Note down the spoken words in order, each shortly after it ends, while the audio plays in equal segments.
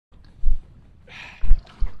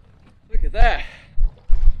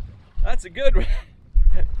That's a good one.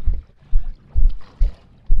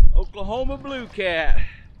 Oklahoma blue cat.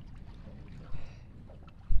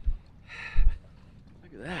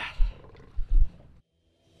 Look at that.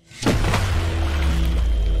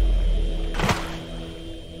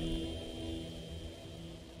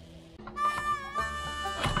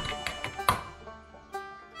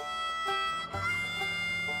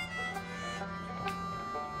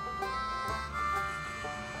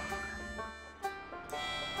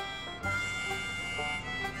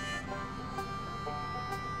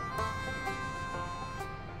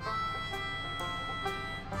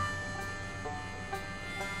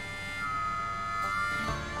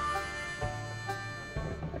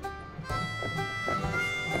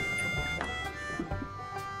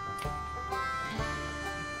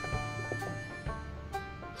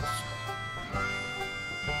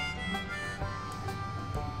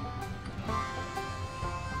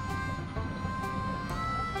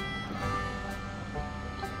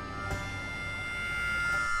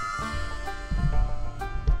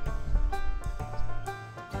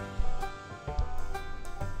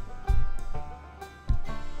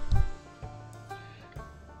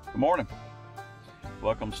 Good morning.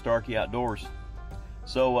 Welcome to Starkey Outdoors.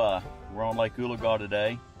 So we're on Lake Oologah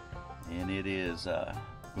today, and it is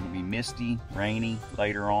going to be misty, rainy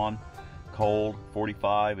later on, cold,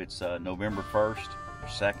 45. It's November 1st or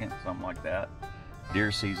 2nd, something like that,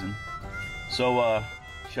 deer season. So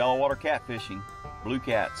shallow water catfishing, blue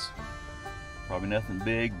cats. Probably nothing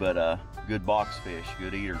big, but good box fish,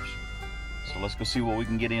 good eaters. So let's go see what we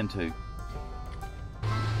can get into.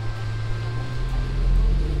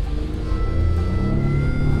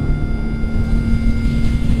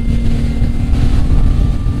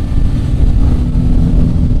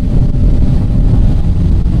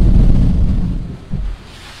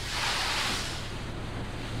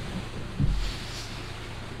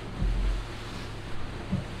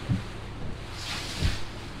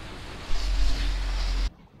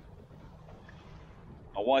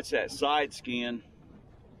 Watch that side skin.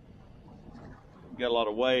 Got a lot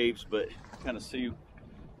of waves, but kind of see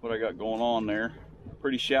what I got going on there.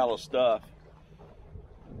 Pretty shallow stuff.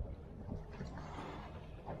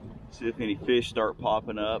 See if any fish start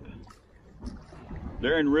popping up.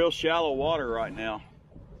 They're in real shallow water right now,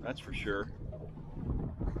 that's for sure.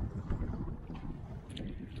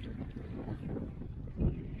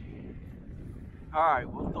 All right,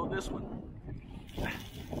 we'll throw this one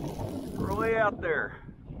way out there.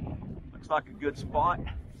 Looks like a good spot.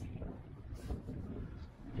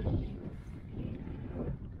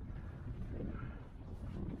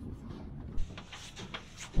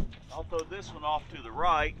 I'll throw this one off to the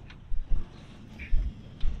right. Looks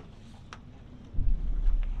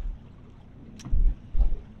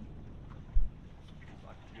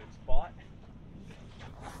like a good spot.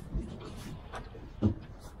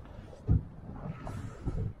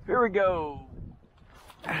 Here we go.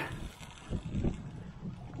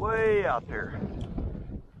 Way out there.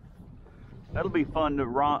 That'll be fun to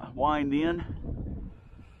wind in.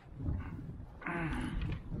 I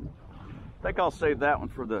think I'll save that one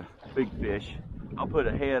for the big fish. I'll put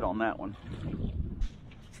a head on that one.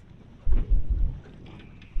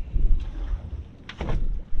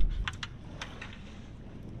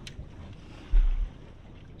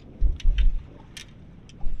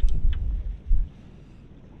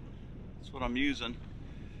 That's what I'm using.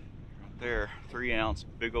 There, 3 ounce,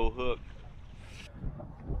 big old hook.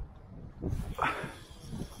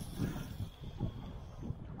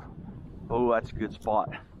 Oh, that's a good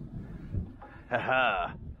spot.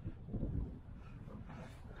 Haha.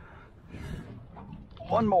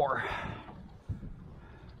 One more.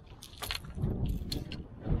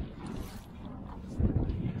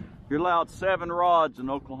 You're allowed 7 rods in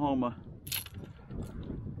Oklahoma.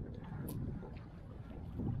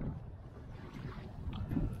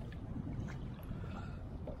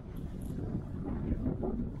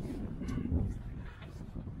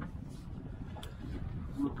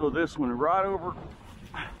 Throw this one right over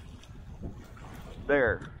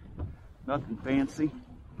there. Nothing fancy.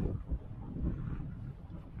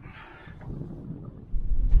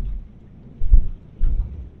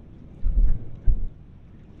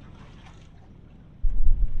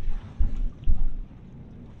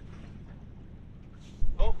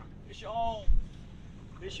 Oh, fish on.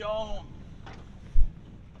 Fish on.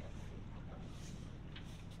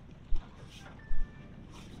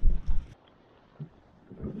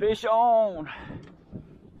 Fish on.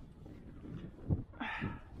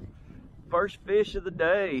 First fish of the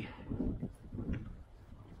day.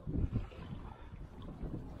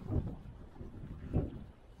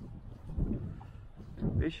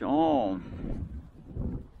 Fish on.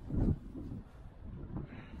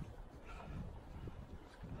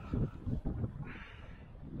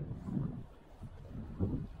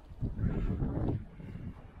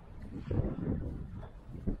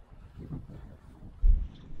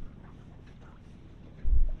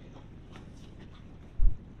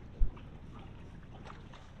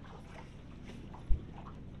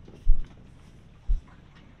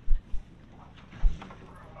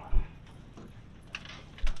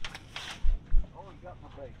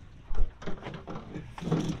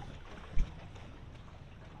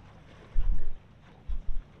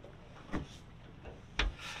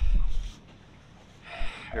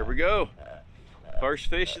 go. First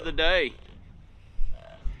fish of the day.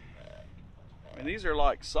 And these are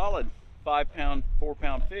like solid 5 pound, 4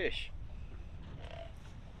 pound fish.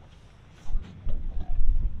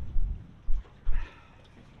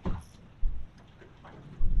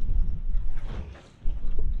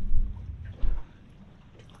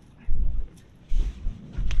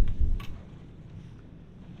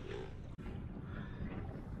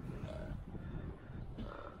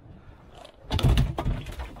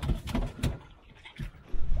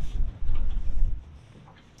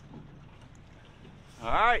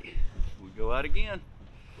 All right, we go out again.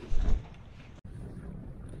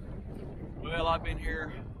 Well, I've been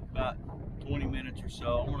here about 20 minutes or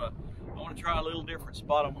so. I want to try a little different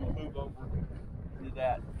spot. I'm going to move over to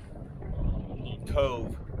that little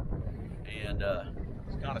cove, and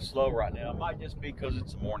it's kind of slow right now. It might just be because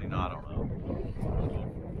it's the morning. I don't know.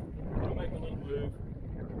 So we'll make a little move,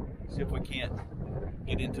 see if we can't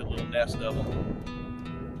get into a little nest of them.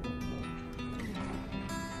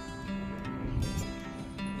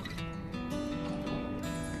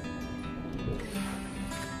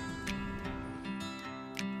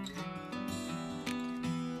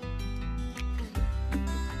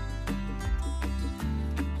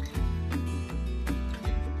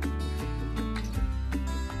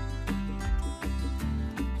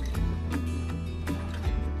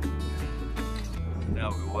 Now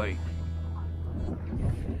we wait.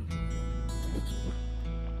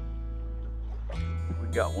 We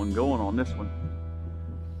got one going on this one.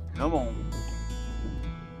 Come on.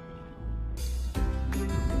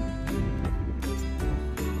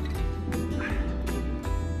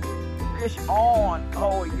 Fish on.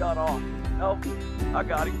 Oh, he got on. Nope, I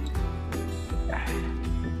got him.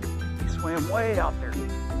 He swam way out there.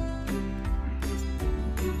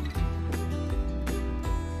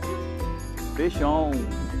 Fish on.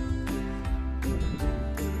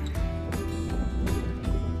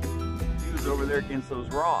 He was over there against those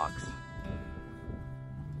rocks.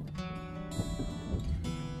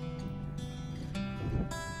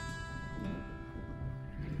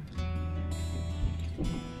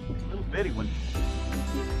 Little bitty one.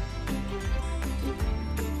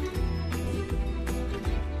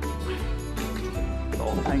 It's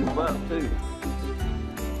all tangled up too.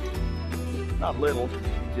 Not little,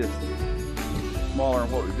 just smaller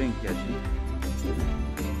than what we've been catching.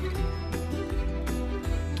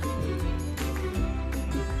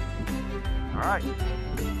 All right.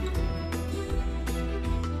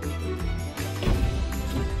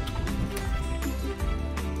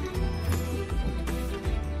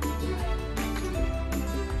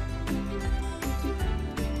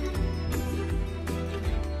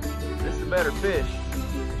 This is a better fish,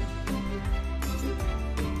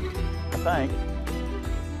 I think.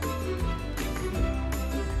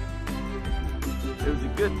 It was a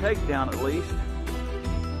good takedown at least.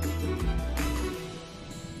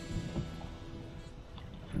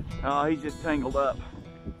 Oh, he's just tangled up.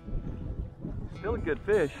 Still a good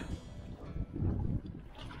fish.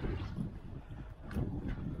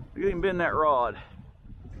 Look at him bend that rod.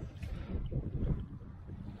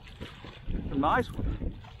 It's a nice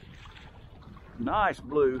one. Nice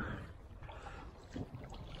blue.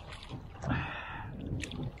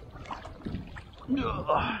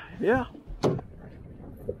 Yeah.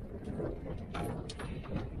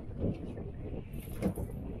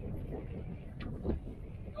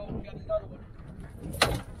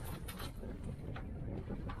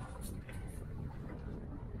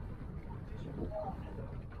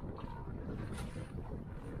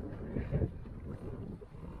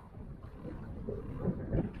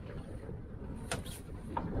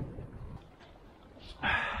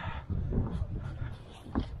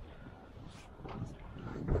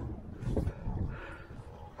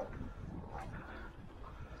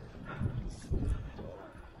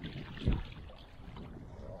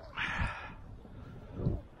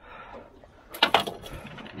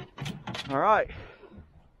 All right,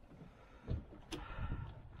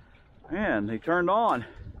 and they turned on.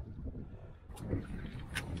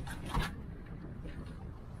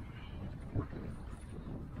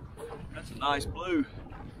 That's a nice blue.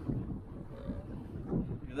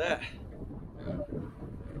 Look at that.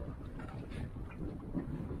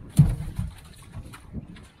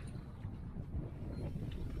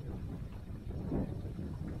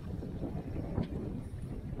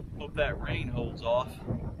 Hope that rain holds off.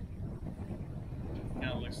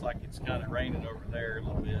 Kind of looks like it's kind of raining over there a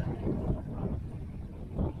little bit.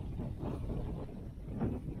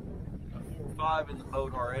 4 or 5 in the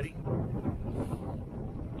boat already.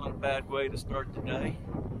 Not a bad way to start the day.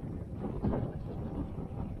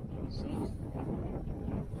 Sun's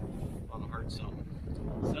gonna hurt something.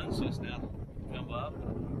 Sun's come up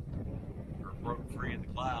or broke free of the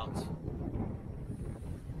clouds.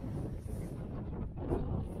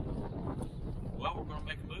 Well, we're going to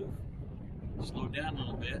make a move. Slow down a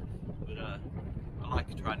little bit, but I like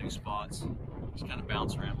to try new spots. Just kind of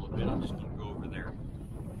bounce around a little bit. I'm just going to go over there.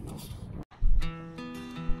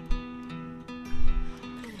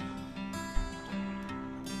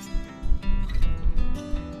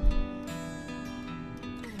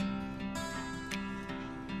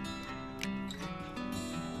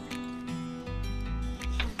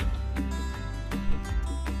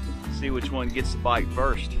 See which one gets the bite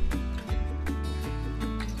first.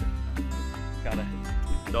 Kinda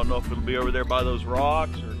don't know if it'll be over there by those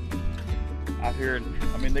rocks or out here.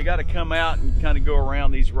 I mean, they gotta come out and kind of go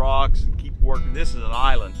around these rocks and keep working. This is an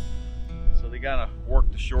island, so they gotta work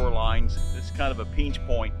the shorelines. This is kind of a pinch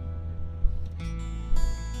point.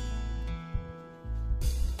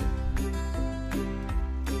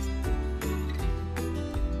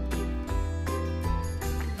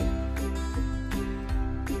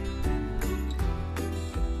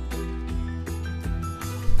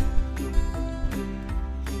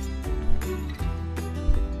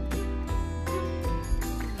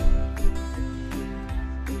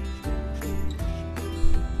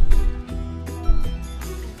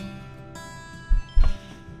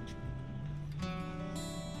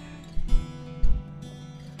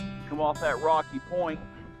 Come off that rocky point.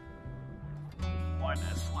 Line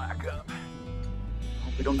that slack up.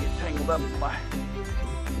 Hope we don't get tangled up in my...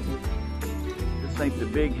 This ain't the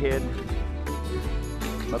big head.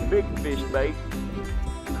 My big fish bait.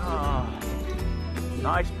 Ah,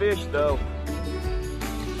 nice fish though.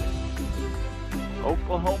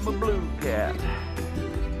 Oklahoma Bluecat.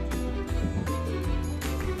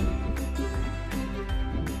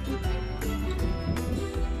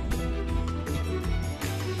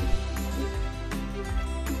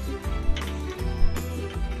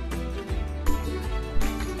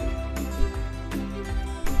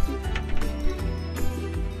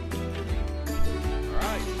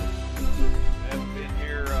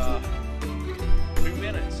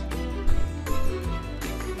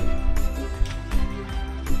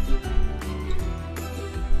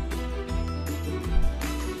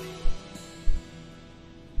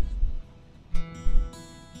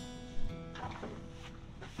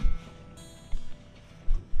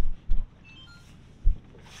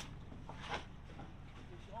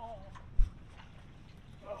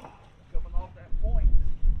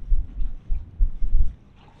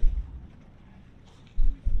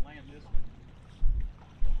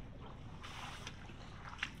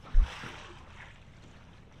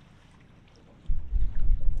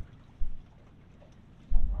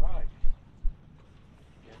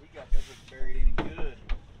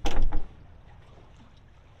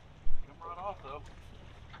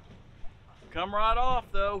 Come right off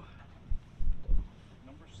though.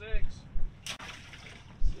 Number 6. 6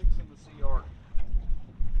 in the Seaark.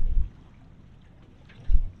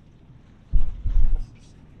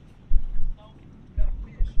 Oh, got a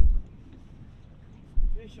fish.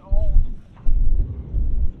 Fish on.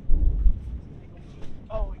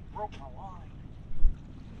 Oh, he broke my line.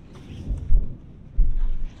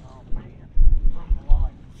 Oh man, he broke my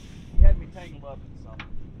line. He had me tangled up in something.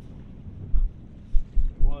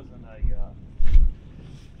 It wasn't a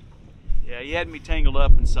yeah, he had me tangled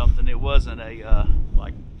up in something. It wasn't a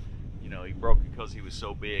like, you know, he broke it because he was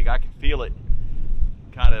so big. I could feel it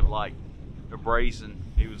kind of like abrasing.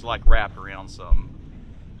 He was like wrapped around something.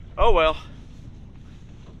 Oh well.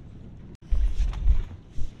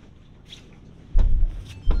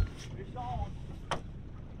 Fish on.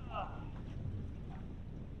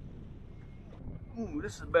 Ooh,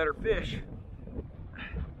 this is a better fish.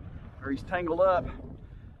 Or he's tangled up.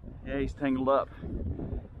 Yeah, he's tangled up.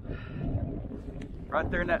 Right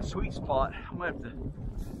there in that sweet spot. I'm gonna have to,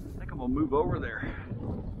 I think I'm gonna move over there.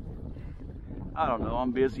 I don't know,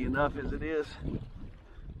 I'm busy enough as it is.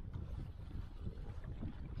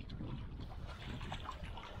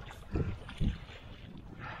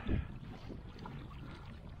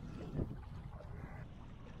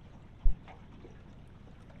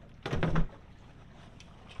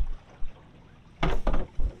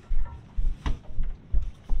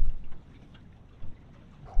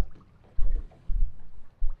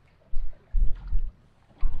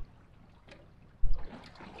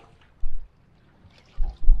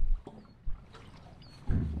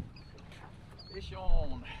 Fish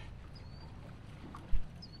on.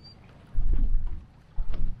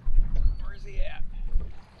 Where's he at?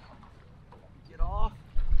 Get off.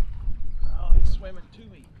 Oh, he's swimming to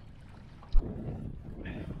me.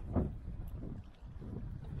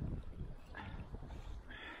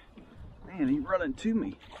 Man, Man, he's running to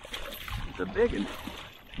me. It's a big one.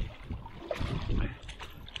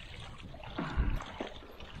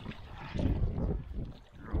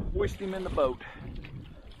 Hoist him in the boat.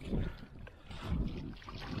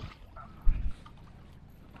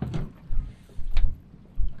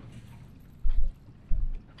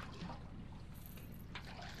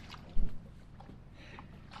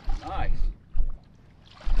 Nice.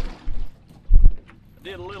 I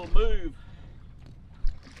did a little move.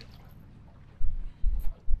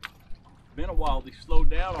 Been a while, they slowed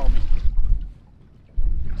down on me.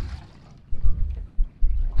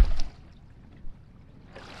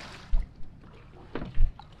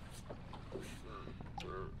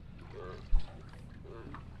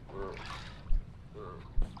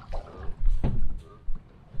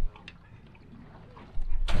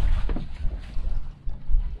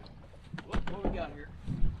 What we got here?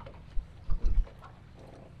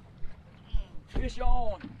 Fish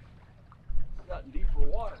on. It's got deeper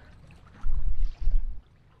water.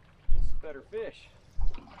 It's better fish.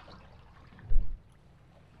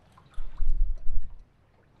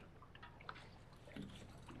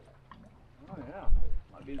 Oh yeah,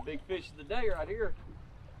 might be the big fish of the day right here.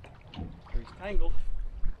 He's tangled.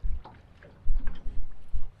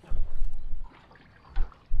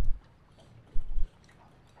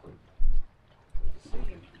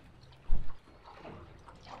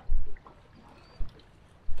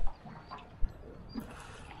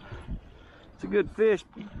 It's a good fish.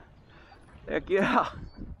 Heck yeah.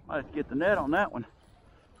 Might have to get the net on that one.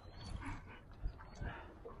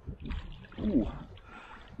 Ooh,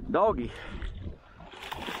 doggy.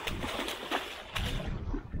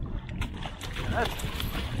 That's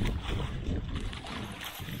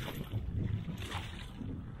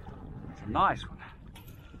a nice one.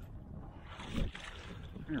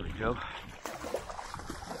 There we go.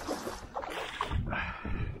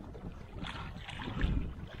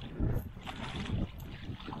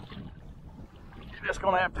 Just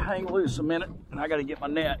gonna have to hang loose a minute, and I gotta get my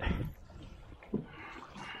net.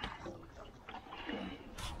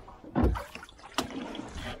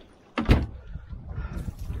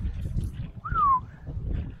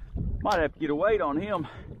 Might have to get a weight on him.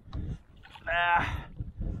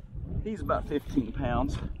 He's about 15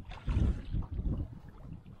 pounds.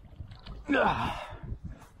 Come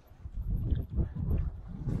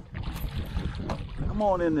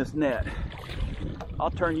on in this net. I'll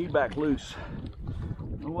turn you back loose.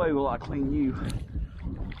 No way will I clean you.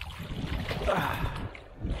 I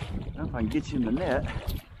don't know if I can get you in the net.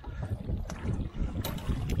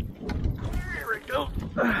 There we go.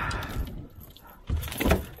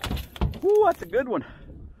 Ooh, that's a good one.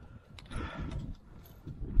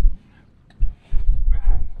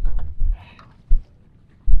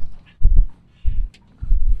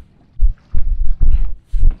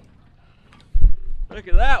 Look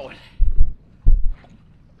at that one.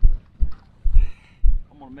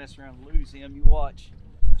 I'm gonna mess around and lose him, you watch.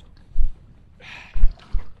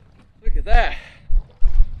 Look at that.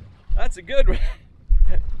 That's a good one.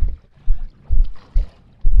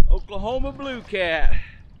 Oklahoma Bluecat.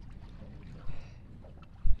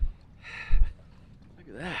 Look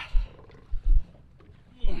at that.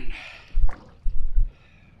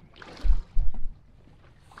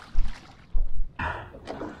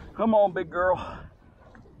 Come on, big girl.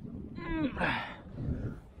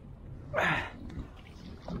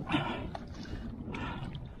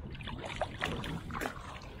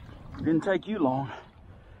 Didn't take you long.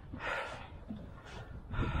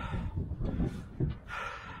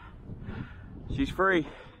 She's free.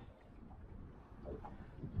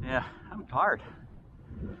 Yeah, I'm tired.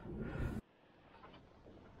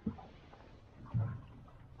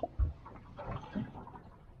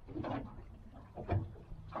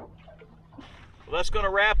 Well, that's going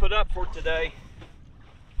to wrap it up for today.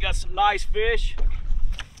 Got some nice fish.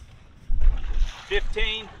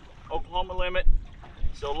 15 Oklahoma limit.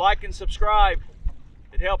 So like and subscribe.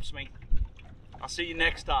 It helps me. I'll see you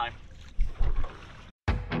next time.